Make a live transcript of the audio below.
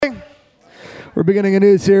We're beginning a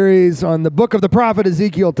new series on the book of the prophet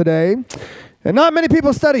Ezekiel today. And not many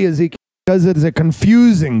people study Ezekiel because it is a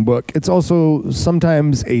confusing book. It's also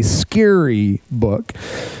sometimes a scary book.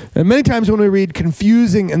 And many times when we read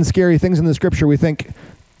confusing and scary things in the scripture, we think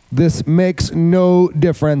this makes no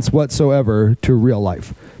difference whatsoever to real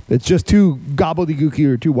life. It's just too gobbledygooky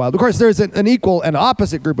or too wild. Of course, there's an equal and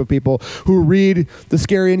opposite group of people who read the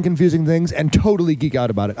scary and confusing things and totally geek out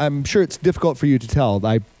about it. I'm sure it's difficult for you to tell.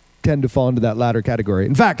 I tend to fall into that latter category.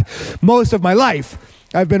 In fact, most of my life,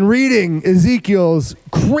 I've been reading Ezekiel's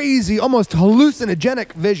crazy, almost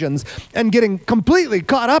hallucinogenic visions and getting completely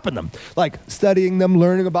caught up in them. Like studying them,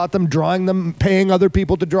 learning about them, drawing them, paying other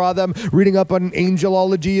people to draw them, reading up on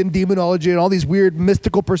angelology and demonology and all these weird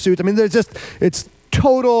mystical pursuits. I mean, it's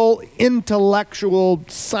total intellectual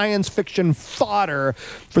science fiction fodder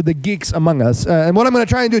for the geeks among us. And what I'm going to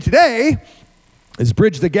try and do today is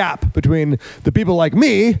bridge the gap between the people like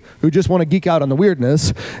me who just want to geek out on the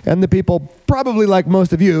weirdness and the people probably like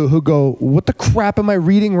most of you who go, what the crap am I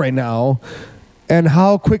reading right now? And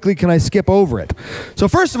how quickly can I skip over it? So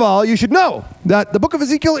first of all, you should know that the book of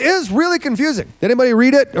Ezekiel is really confusing. Did anybody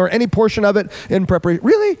read it or any portion of it in preparation?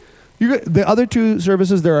 Really? The other two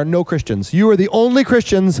services, there are no Christians. You are the only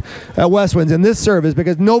Christians at Westwinds in this service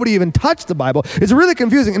because nobody even touched the Bible. It's really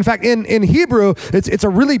confusing. In fact, in Hebrew, it's a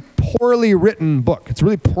really poorly written book. It's a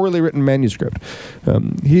really poorly written manuscript.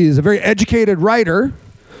 He's a very educated writer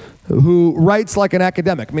who writes like an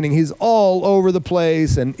academic, meaning he's all over the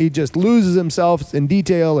place and he just loses himself in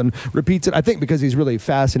detail and repeats it, I think because he's really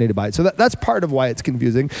fascinated by it. So that's part of why it's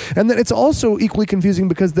confusing. And then it's also equally confusing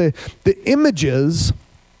because the images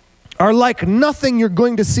are like nothing you're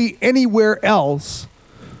going to see anywhere else,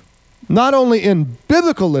 not only in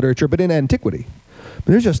biblical literature, but in antiquity.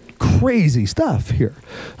 There's just crazy stuff here.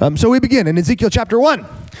 So we begin in Ezekiel chapter 1.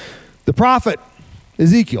 The prophet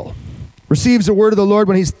Ezekiel receives the word of the Lord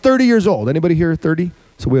when he's 30 years old. Anybody here 30?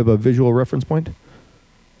 So we have a visual reference point.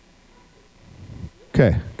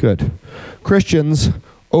 Okay, good. Christians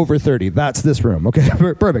over 30. That's this room. Okay,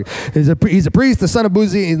 perfect. He's a priest, the son of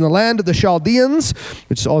Buzi, in the land of the Chaldeans,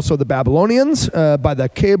 which is also the Babylonians, by the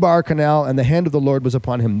Kebar Canal, and the hand of the Lord was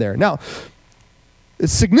upon him there. Now,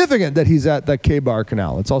 it's significant that he's at the Kebar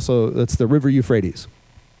Canal. It's the river Euphrates.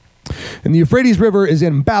 And the Euphrates River is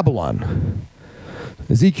in Babylon.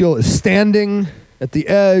 Ezekiel is standing at the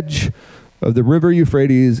edge of the river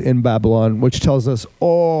Euphrates in Babylon, which tells us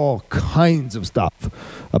all kinds of stuff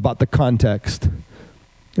about the context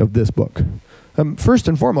of this book. First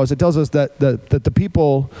and foremost, it tells us that the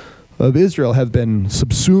people of Israel have been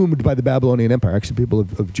subsumed by the Babylonian Empire. Actually, people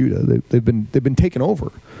of Judah, they've been taken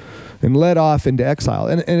over and led off into exile.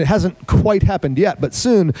 And it hasn't quite happened yet, but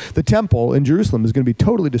soon the temple in Jerusalem is going to be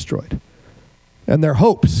totally destroyed. And their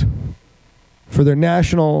hopes for their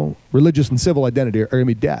national, religious, and civil identity are going to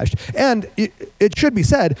be dashed. And it should be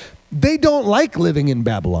said, they don't like living in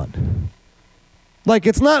Babylon. Like,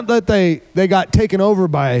 it's not that they got taken over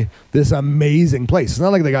by this amazing place. It's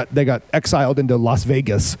not like they got exiled into Las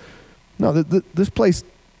Vegas. No, this place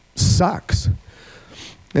sucks.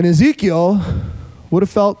 And Ezekiel would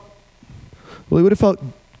have felt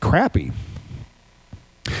crappy.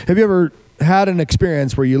 Have you ever had an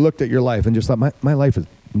experience where you looked at your life and just thought, my life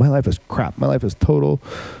is crap. My life is total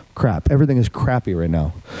crap. Everything is crappy right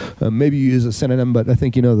now. Maybe you use a synonym, but I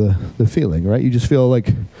think you know the feeling, right? You just feel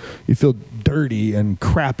like you feel dirty and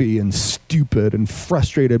crappy and stupid and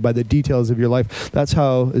frustrated by the details of your life. That's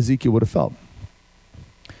how Ezekiel would have felt.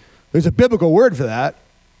 There's a biblical word for that.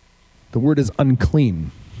 The word is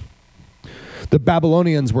unclean. The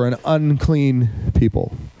Babylonians were an unclean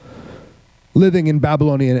people. Living in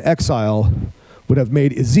Babylonian exile would have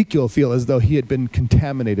made Ezekiel feel as though he had been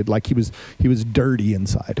contaminated, like he was dirty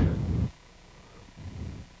inside.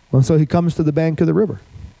 Well, so he comes to the bank of the river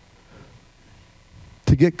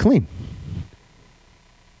to get clean.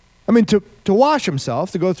 I mean, to wash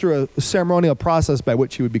himself, to go through a ceremonial process by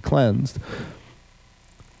which he would be cleansed,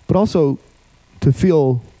 but also to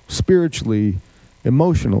feel spiritually,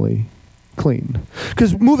 emotionally clean.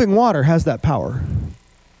 Because moving water has that power.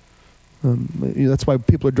 That's why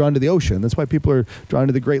people are drawn to the ocean. That's why people are drawn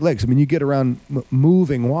to the Great Lakes. I mean, you get around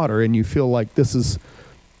moving water and you feel like this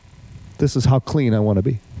is how clean I want to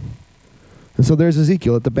be. And so there's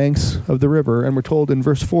Ezekiel at the banks of the river, and we're told in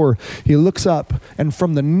verse 4, he looks up, and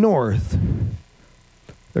from the north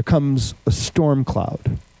there comes a storm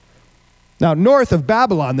cloud. Now, north of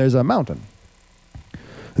Babylon, there's a mountain.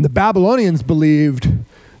 And the Babylonians believed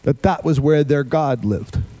that was where their god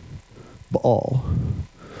lived, Baal.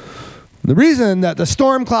 The reason that the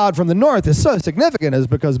storm cloud from the north is so significant is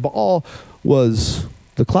because Baal was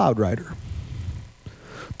the cloud rider.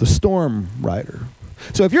 the storm rider.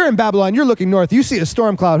 So if you're in Babylon, you're looking north, you see a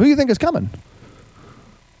storm cloud. Who do you think is coming?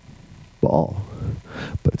 Baal.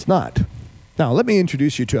 But it's not. Now, let me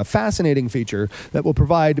introduce you to a fascinating feature that will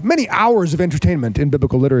provide many hours of entertainment in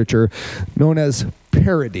biblical literature, known as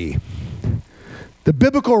parody. The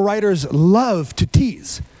biblical writers love to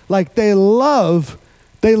tease. Like they love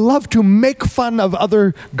to make fun of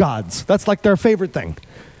other gods. That's like their favorite thing.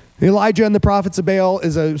 Elijah and the prophets of Baal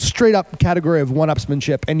is a straight-up category of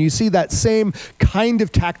one-upsmanship, and you see that same kind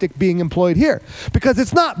of tactic being employed here, because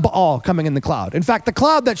it's not Baal coming in the cloud. In fact, the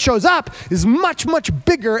cloud that shows up is much, much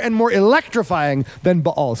bigger and more electrifying than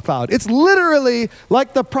Baal's cloud. It's literally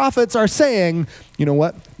like the prophets are saying, you know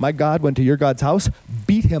what? My God went to your God's house,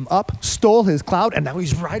 beat him up, stole his cloud, and now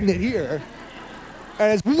he's riding it here.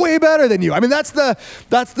 And it's way better than you. I mean, that's the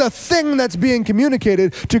thing that's being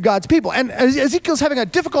communicated to God's people. And Ezekiel's having a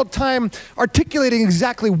difficult time articulating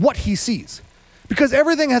exactly what he sees, because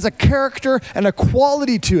everything has a character and a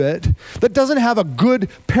quality to it that doesn't have a good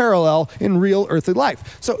parallel in real earthly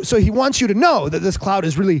life. So he wants you to know that this cloud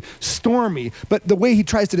is really stormy, but the way he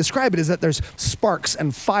tries to describe it is that there's sparks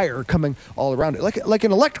and fire coming all around it. Like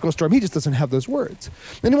an electrical storm, he just doesn't have those words.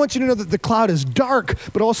 And he wants you to know that the cloud is dark,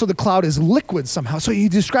 but also the cloud is liquid somehow. So he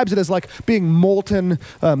describes it as like being molten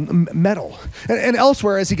metal. And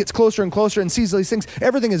elsewhere, as he gets closer and closer and sees these things,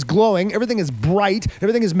 everything is glowing, everything is bright,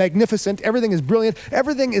 everything is magnificent, everything is brilliant.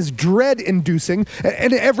 Everything is dread-inducing,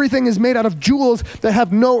 and everything is made out of jewels that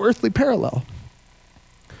have no earthly parallel.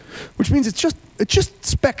 Which means it's just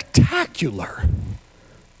spectacular.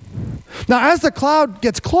 Now, as the cloud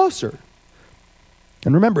gets closer,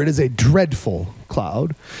 and remember, it is a dreadful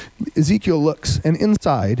cloud, Ezekiel looks, and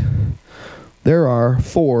inside there are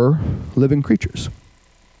 4 living creatures.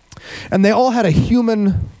 And they all had a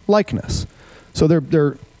human likeness. So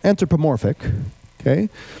they're anthropomorphic. Okay,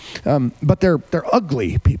 but they're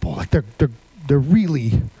ugly people. Like they're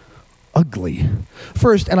really ugly.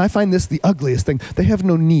 First, and I find this the ugliest thing, they have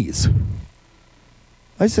no knees.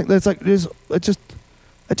 I just think that's like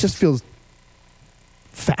it just feels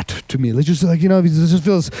fat to me. It's just like, it just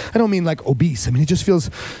feels. I don't mean like obese. I mean, it just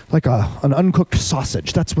feels like an uncooked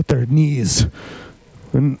sausage. That's what their knees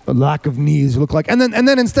and a lack of knees look like. And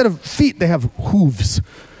then instead of feet, they have hooves.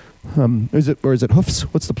 Is it hoofs?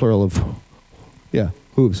 What's the plural of? Yeah,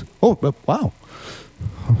 hooves. Oh, wow.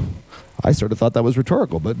 I sort of thought that was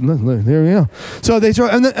rhetorical, but there we go. So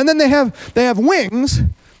and then they have wings.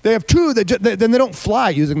 They have 2 then they don't fly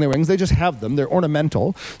using their wings. They just have them. They're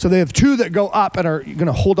ornamental. So they have 2 that go up and are going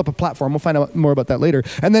to hold up a platform. We'll find out more about that later.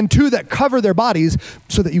 And then 2 that cover their bodies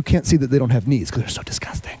so that you can't see that they don't have knees because they're so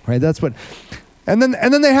disgusting, right? That's what. And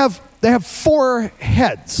then they have 4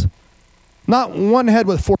 heads. Not one head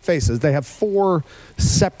with 4 faces. They have 4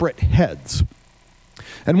 separate heads.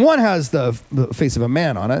 And one has the face of a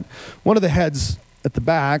man on it. One of the heads at the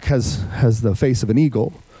back has the face of an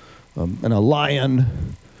eagle, and a lion,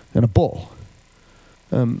 and a bull.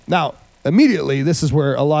 Now, immediately, this is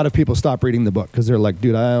where a lot of people stop reading the book, because they're like,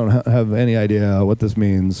 dude, I don't have any idea what this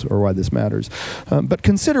means or why this matters. But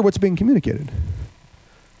consider what's being communicated.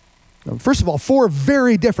 First of all, 4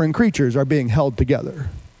 very different creatures are being held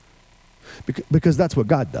together, because that's what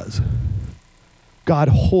God does. God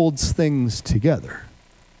holds things together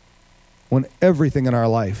when everything in our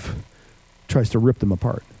life tries to rip them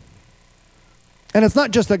apart. And it's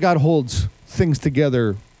not just that God holds things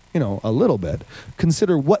together, a little bit.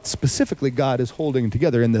 Consider what specifically God is holding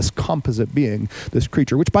together in this composite being, this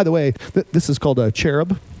creature, which, by the way, this is called a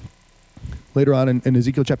cherub. Later on in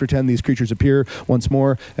Ezekiel chapter 10, these creatures appear once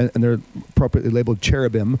more, and they're appropriately labeled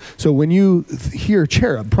cherubim. So when you hear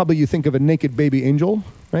cherub, probably you think of a naked baby angel,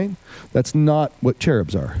 right? That's not what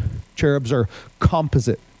cherubs are. Cherubs are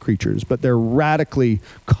composite creatures, but they're radically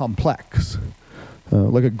complex,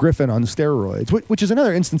 like a griffin on steroids, which is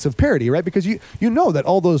another instance of parody, right? Because you know that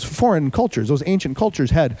all those foreign cultures, those ancient cultures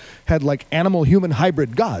had like animal-human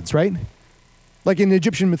hybrid gods, right? Like in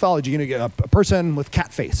Egyptian mythology, you get a person with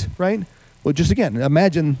cat face, right? Well, just again,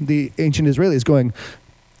 imagine the ancient Israelis going,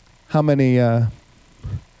 how many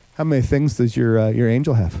things does your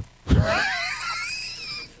angel have?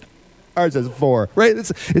 Ours has 4, right?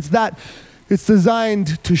 It's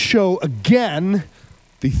designed to show, again,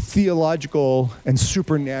 the theological and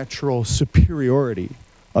supernatural superiority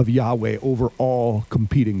of Yahweh over all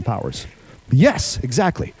competing powers. Yes,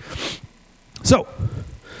 exactly.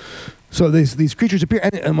 So these creatures appear,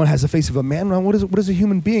 and one has the face of a man. What is a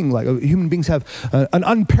human being like? Human beings have an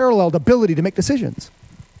unparalleled ability to make decisions.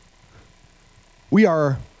 We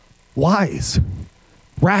are wise,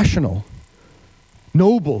 rational,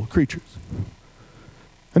 noble creatures.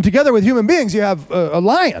 And together with human beings, you have a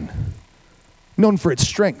lion. known for its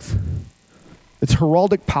strength, its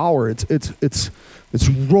heraldic power, its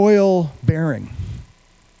royal bearing.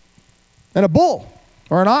 And a bull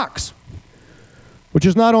or an ox, which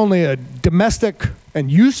is not only a domestic and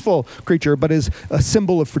useful creature, but is a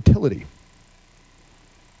symbol of fertility.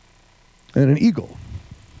 And an eagle,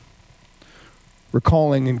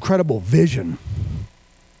 recalling incredible vision,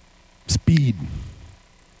 speed,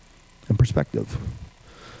 and perspective.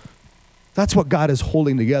 That's what God is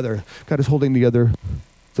holding together. God is holding together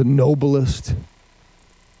the noblest,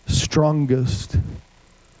 strongest,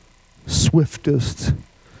 swiftest,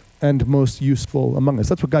 and most useful among us.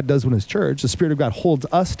 That's what God does in his church. The Spirit of God holds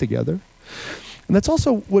us together. And that's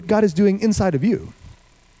also what God is doing inside of you.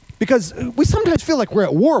 Because we sometimes feel like we're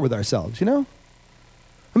at war with ourselves, you know?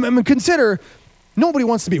 I mean, consider, nobody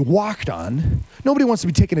wants to be walked on. Nobody wants to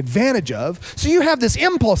be taken advantage of. So you have this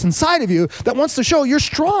impulse inside of you that wants to show you're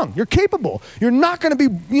strong, you're capable, you're not going to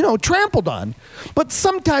be, trampled on. But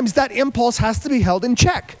sometimes that impulse has to be held in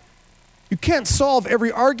check. You can't solve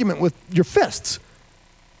every argument with your fists.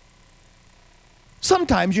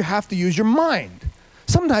 Sometimes you have to use your mind.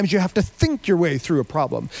 Sometimes you have to think your way through a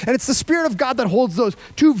problem. And it's the Spirit of God that holds those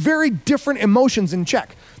two very different emotions in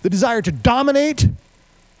check. The desire to dominate,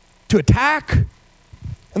 to attack,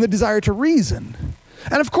 and the desire to reason.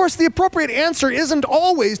 And of course, the appropriate answer isn't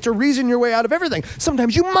always to reason your way out of everything.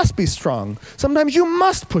 Sometimes you must be strong. Sometimes you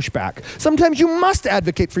must push back. Sometimes you must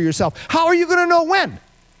advocate for yourself. How are you going to know when?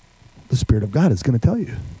 The Spirit of God is going to tell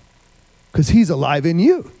you, because he's alive in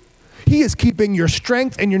you. He is keeping your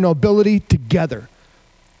strength and your nobility together.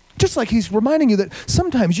 Just like he's reminding you that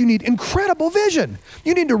sometimes you need incredible vision.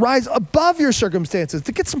 You need to rise above your circumstances,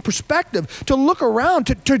 to get some perspective, to look around,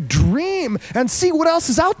 to dream and see what else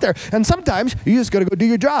is out there. And sometimes you just got to go do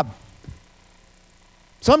your job.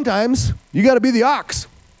 Sometimes you got to be the ox.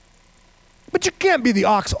 But you can't be the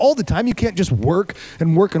ox all the time. You can't just work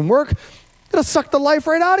and work and work. It'll suck the life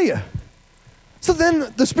right out of you. So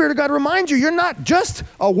then the Spirit of God reminds you, you're not just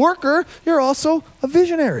a worker, you're also a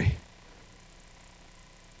visionary.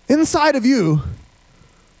 Inside of you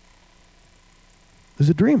is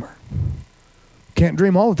a dreamer. Can't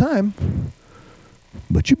dream all the time,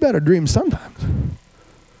 but you better dream sometimes.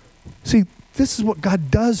 See, this is what God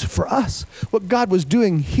does for us. What God was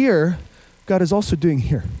doing here, God is also doing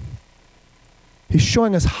here. He's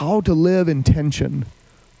showing us how to live in tension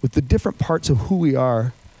with the different parts of who we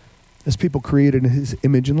are as people created in his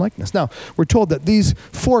image and likeness. Now, we're told that these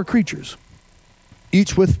four creatures,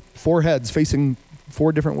 each with four heads facing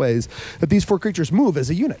four different ways, that these four creatures move as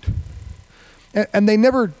a unit. And they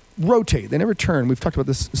never rotate, they never turn. We've talked about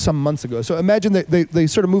this some months ago. So imagine that they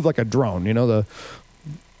sort of move like a drone, the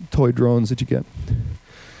toy drones that you get.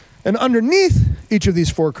 And underneath each of these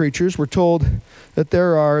four creatures, we're told that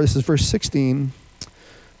there are, this is verse 16,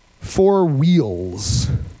 4 wheels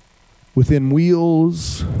within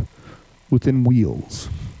wheels within wheels.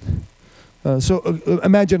 So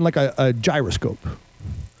imagine like a gyroscope.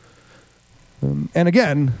 And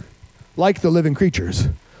again, like the living creatures,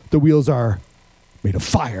 the wheels are made of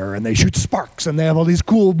fire and they shoot sparks and they have all these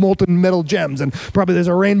cool molten metal gems and probably there's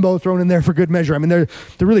a rainbow thrown in there for good measure. I mean, they're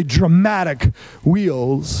really dramatic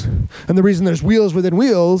wheels. And the reason there's wheels within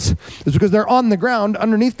wheels is because they're on the ground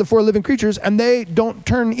underneath the 4 living creatures and they don't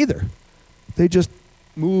turn either. They just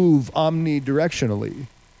move omnidirectionally.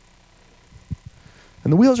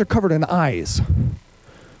 And the wheels are covered in eyes,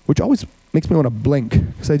 which always makes me want to blink,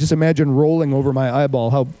 because I just imagine rolling over my eyeball,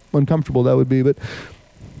 how uncomfortable that would be. But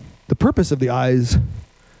the purpose of the eyes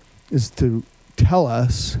is to tell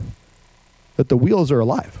us that the wheels are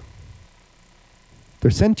alive. They're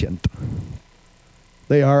sentient.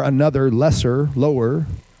 They are another lesser, lower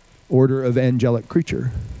order of angelic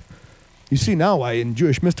creature. You see now why in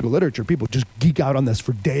Jewish mystical literature people just geek out on this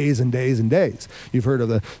for days and days and days. You've heard of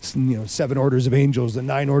the 7 orders of angels, the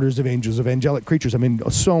 9 orders of angels, of angelic creatures. I mean,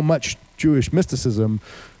 so much Jewish mysticism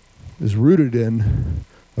is rooted in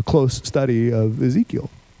a close study of Ezekiel.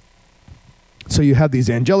 So you have these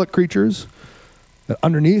angelic creatures, that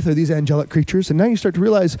underneath are these angelic creatures, and now you start to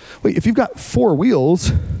realize, wait, if you've got 4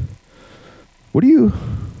 wheels, what are you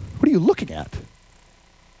looking at?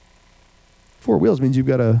 4 wheels means you've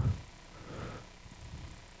got a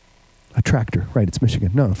tractor, right? It's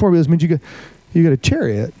Michigan. No, 4 wheels means you got a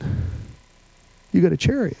chariot. You got a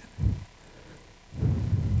chariot.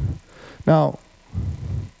 Now,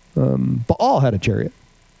 Baal had a chariot.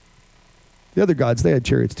 The other gods, they had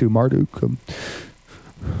chariots too. Marduk.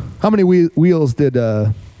 How many wheels did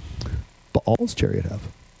Baal's chariot have?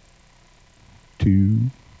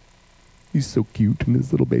 2. He's so cute in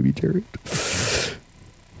his little baby chariot.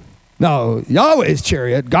 Now, Yahweh's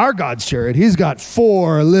chariot, our God's chariot, he's got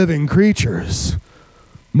 4 living creatures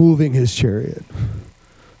moving his chariot.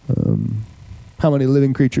 How many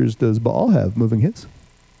living creatures does Baal have moving his?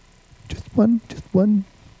 Just one.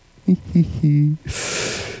 The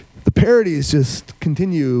parodies just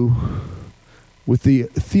continue with the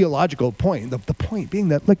theological point. The point being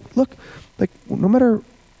that, look, no matter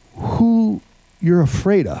who you're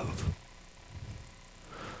afraid of,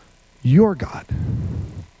 your God,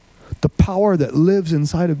 the power that lives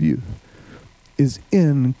inside of you, is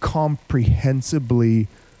incomprehensibly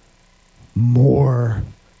more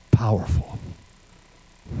powerful.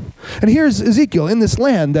 And here's Ezekiel in this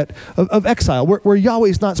land of exile where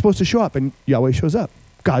Yahweh's not supposed to show up, and Yahweh shows up.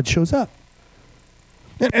 God shows up.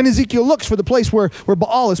 And Ezekiel looks for the place where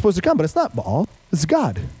Baal is supposed to come, but it's not Baal, it's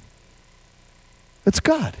God. It's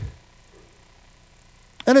God.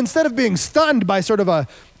 And instead of being stunned by sort of a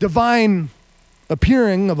divine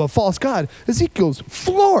appearing of a false god, Ezekiel's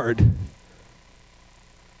floored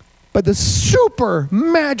by the super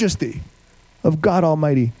majesty of God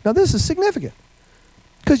Almighty. Now this is significant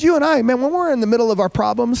because you and I, man, when we're in the middle of our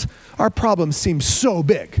problems seem so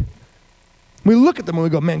big. We look at them and we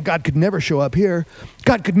go, man, God could never show up here.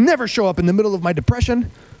 God could never show up in the middle of my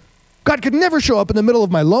depression. God could never show up in the middle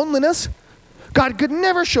of my loneliness. God could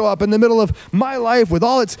never show up in the middle of my life with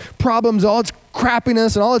all its problems, all its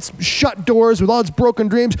crappiness, and all its shut doors, with all its broken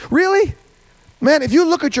dreams. Really? Man, if you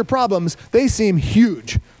look at your problems, they seem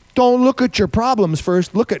huge. Don't look at your problems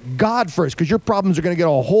first. Look at God first, because your problems are going to get a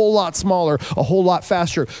whole lot smaller, a whole lot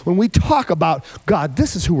faster. When we talk about God,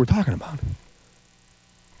 this is who we're talking about.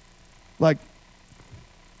 Like,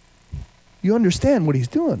 you understand what he's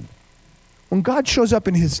doing. When God shows up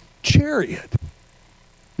in his chariot,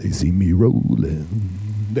 they see me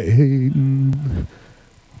rolling.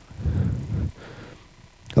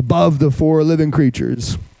 Above the 4 living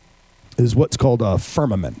creatures is what's called a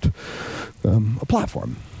firmament, a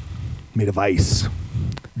platform made of ice,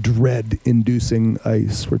 dread-inducing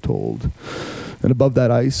ice, we're told. And above that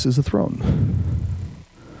ice is a throne.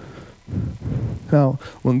 Now,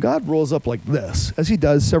 when God rolls up like this, as he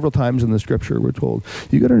does several times in the scripture, we're told,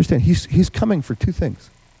 you got to understand, he's coming for 2 things.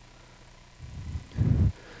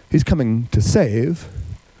 He's coming to save,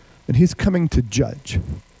 and he's coming to judge.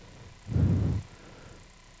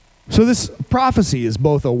 So this prophecy is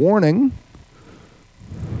both a warning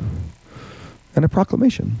and a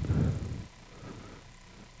proclamation.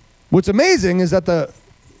 What's amazing is that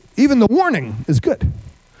even the warning is good.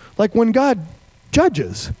 Like when God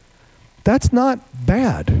judges, that's not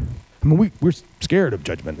bad. I mean, we're scared of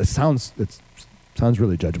judgment. It sounds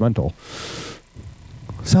really judgmental.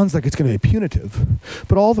 Sounds like it's going to be punitive.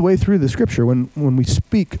 But all the way through the scripture, when we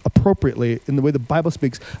speak appropriately in the way the Bible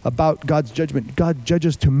speaks about God's judgment, God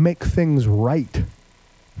judges to make things right.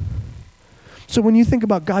 So when you think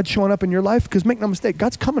about God showing up in your life, because make no mistake,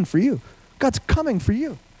 God's coming for you. God's coming for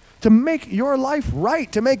you to make your life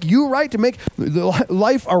right, to make you right, to make the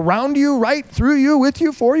life around you right, through you, with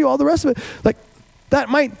you, for you, all the rest of it. Like, that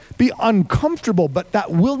might be uncomfortable, but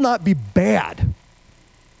that will not be bad.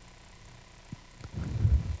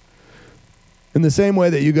 In the same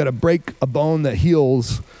way that you got to break a bone that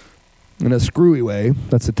heals in a screwy way,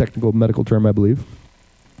 that's a technical medical term, I believe,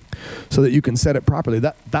 so that you can set it properly.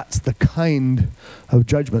 That's the kind of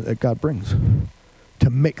judgment that God brings, to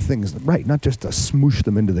make things right, not just to smoosh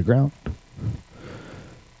them into the ground.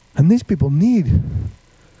 And these people need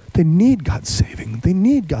God's saving. They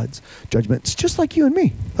need God's judgment. It's just like you and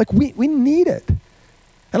me. Like we need it.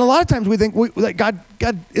 And a lot of times we think that God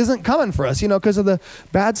isn't coming for us, because of the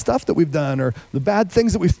bad stuff that we've done or the bad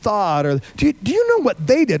things that we've thought. Or do you know what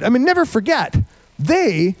they did? I mean, never forget,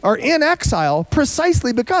 they are in exile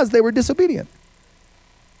precisely because they were disobedient.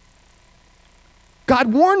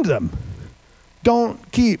 God warned them, don't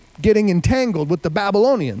keep getting entangled with the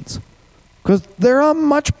Babylonians because they're a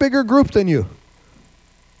much bigger group than you.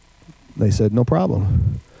 They said, no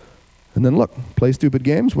problem. And then look, play stupid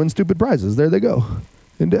games, win stupid prizes. There they go.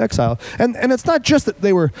 Into exile. And it's not just that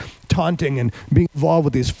they were taunting and being involved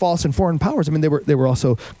with these false and foreign powers. I mean, they were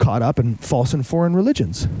also caught up in false and foreign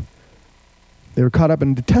religions. They were caught up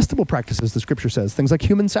in detestable practices, the scripture says, things like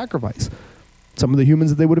human sacrifice. Some of the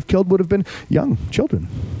humans that they would have killed would have been young children.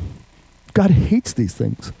 God hates these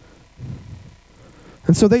things.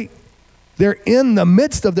 And so they're in the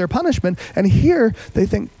midst of their punishment, and here they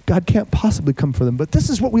think God can't possibly come for them. But this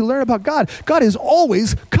is what we learn about God. God is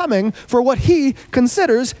always coming for what he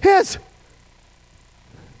considers his.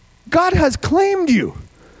 God has claimed you.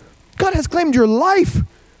 God has claimed your life.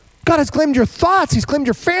 God has claimed your thoughts. He's claimed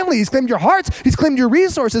your family. He's claimed your hearts. He's claimed your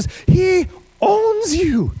resources. He owns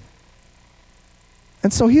you.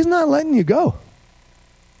 And so he's not letting you go.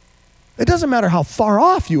 It doesn't matter how far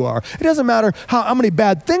off you are. It doesn't matter how many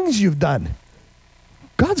bad things you've done.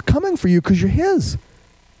 God's coming for you because you're his.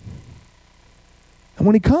 And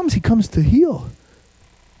when he comes to heal.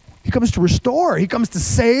 He comes to restore. He comes to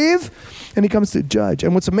save. And he comes to judge.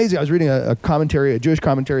 And what's amazing, I was reading a commentary, a Jewish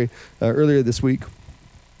commentary earlier this week.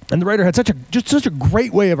 And the writer had such a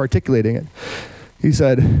great way of articulating it. He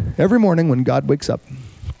said, every morning when God wakes up,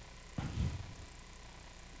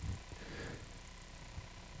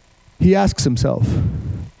 he asks himself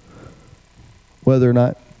whether or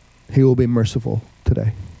not he will be merciful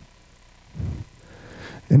today.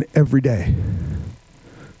 And every day,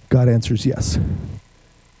 God answers yes.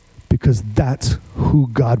 Because that's who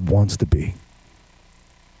God wants to be.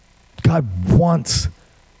 God wants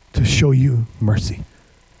to show you mercy.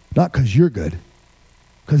 Not because you're good,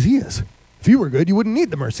 because he is. If you were good, you wouldn't need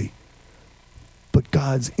the mercy. But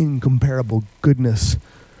God's incomparable goodness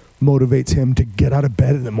motivates him to get out of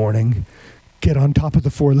bed in the morning, get on top of the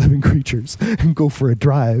 4 living creatures, and go for a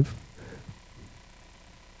drive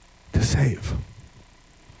to save.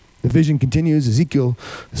 The vision continues. Ezekiel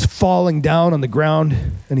is falling down on the ground,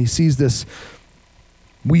 and he sees this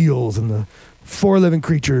wheels and the 4 living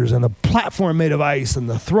creatures and the platform made of ice and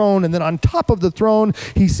the throne. And then on top of the throne,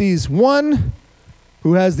 he sees one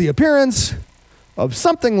who has the appearance of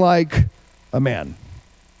something like a man.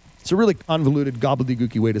 It's a really convoluted,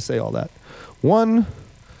 gobbledygooky way to say all that. One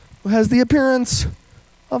who has the appearance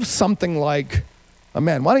of something like a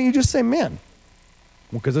man. Why don't you just say man?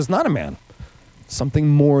 Well, because it's not a man. It's something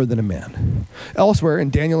more than a man. Elsewhere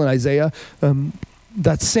in Daniel and Isaiah,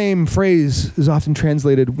 that same phrase is often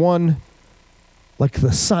translated one like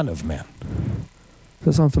the Son of Man. Does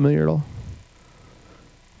that sound familiar at all?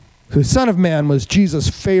 So the Son of Man was Jesus'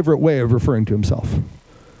 favorite way of referring to himself.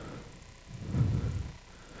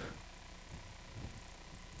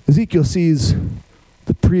 Ezekiel sees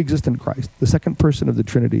the pre-existent Christ, the second person of the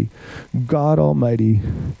Trinity, God Almighty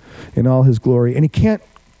in all his glory. And he can't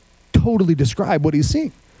totally describe what he's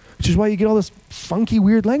seeing, which is why you get all this funky,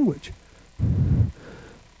 weird language.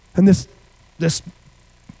 And this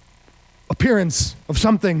appearance of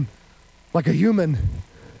something like a human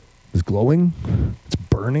is glowing, it's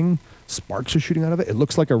burning, sparks are shooting out of it. It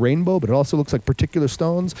looks like a rainbow, but it also looks like particular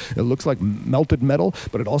stones. It looks like melted metal,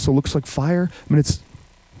 but it also looks like fire. I mean, it's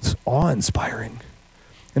awe-inspiring.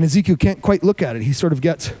 And Ezekiel can't quite look at it. He sort of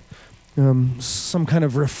gets some kind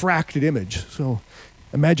of refracted image. So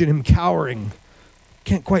imagine him cowering.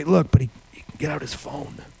 Can't quite look, but he can get out his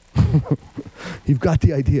phone. You've got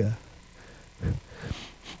the idea.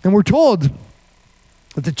 And we're told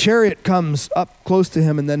that the chariot comes up close to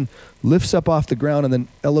him and then lifts up off the ground and then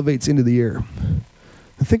elevates into the air.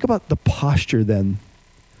 And think about the posture then.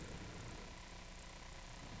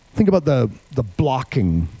 Think about the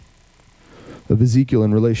blocking of Ezekiel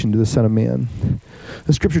in relation to the Son of Man.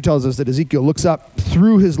 The scripture tells us that Ezekiel looks up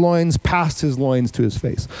through his loins, past his loins to his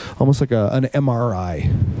face, almost like an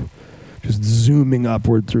MRI, just zooming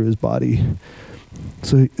upward through his body.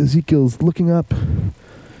 So Ezekiel's looking up,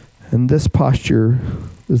 and this posture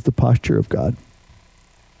is the posture of God.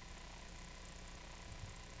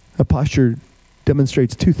 A posture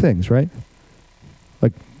demonstrates 2 things, right?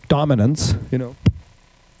 Like dominance,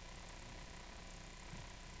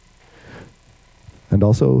 and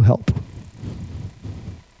also help.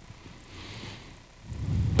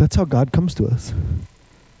 That's how God comes to us.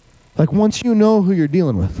 Like once you know who you're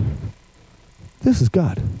dealing with, this is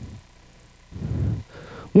God.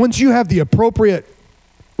 Once you have the appropriate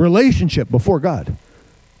relationship before God,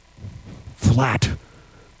 flat,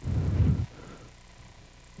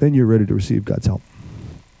 then you're ready to receive God's help.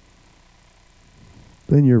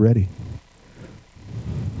 Then you're ready.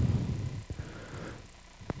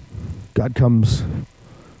 God comes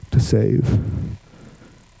to save.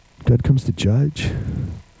 God comes to judge.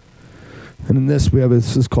 And in this,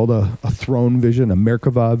 this is called a throne vision, a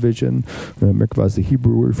Merkavah vision. Merkavah is the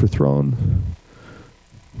Hebrew word for throne.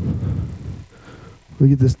 We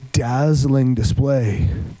get this dazzling display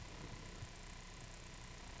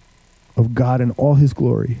of God in all his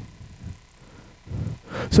glory.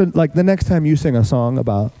 So like the next time you sing a song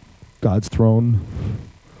about God's throne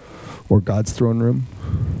or God's throne room,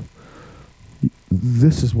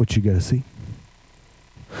 this is what you got to see.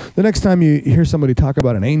 The next time you hear somebody talk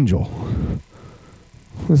about an angel,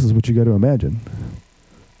 this is what you got to imagine.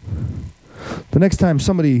 The next time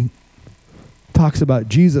somebody talks about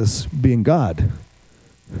Jesus being God,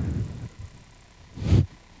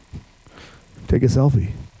 take a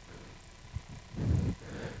selfie.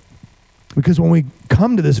 Because when we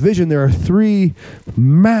come to this vision, there are 3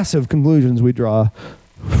 massive conclusions we draw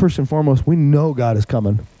First and foremost, we know God is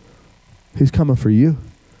coming. He's coming for you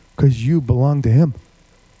because you belong to him.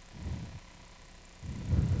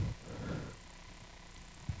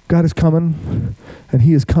 God is coming, and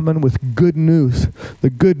he is coming with good news. The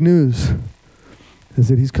good news is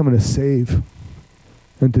that he's coming to save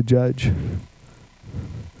and to judge.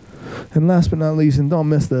 And last but not least, and don't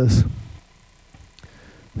miss this,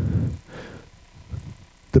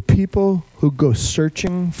 the people who go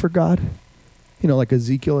searching for God, like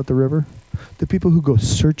Ezekiel at the river, the people who go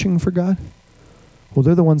searching for God, well,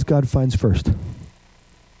 they're the ones God finds first.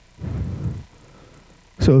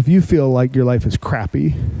 So if you feel like your life is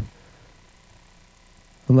crappy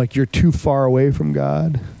and like you're too far away from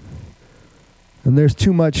God and there's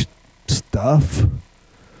too much stuff,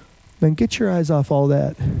 then get your eyes off all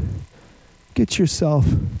that. Get yourself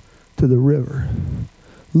to the river.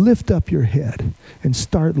 Lift up your head and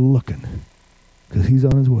start looking, because he's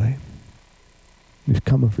on his way. He's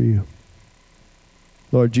coming for you.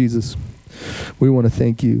 Lord Jesus, we want to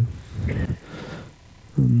thank you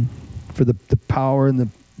for the power and the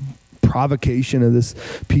provocation of this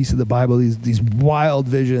piece of the Bible, these wild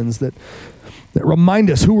visions that remind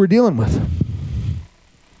us who we're dealing with.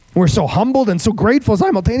 We're so humbled and so grateful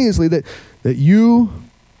simultaneously that you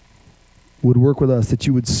would work with us, that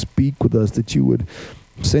you would speak with us, that you would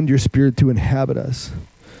send your Spirit to inhabit us.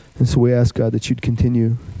 And so we ask, God, that you'd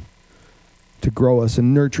continue to grow us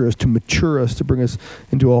and nurture us, to mature us, to bring us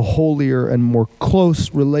into a holier and more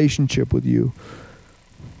close relationship with you,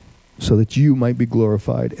 so that you might be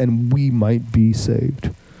glorified and we might be saved.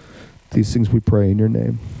 These things we pray in your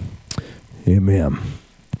name. Amen.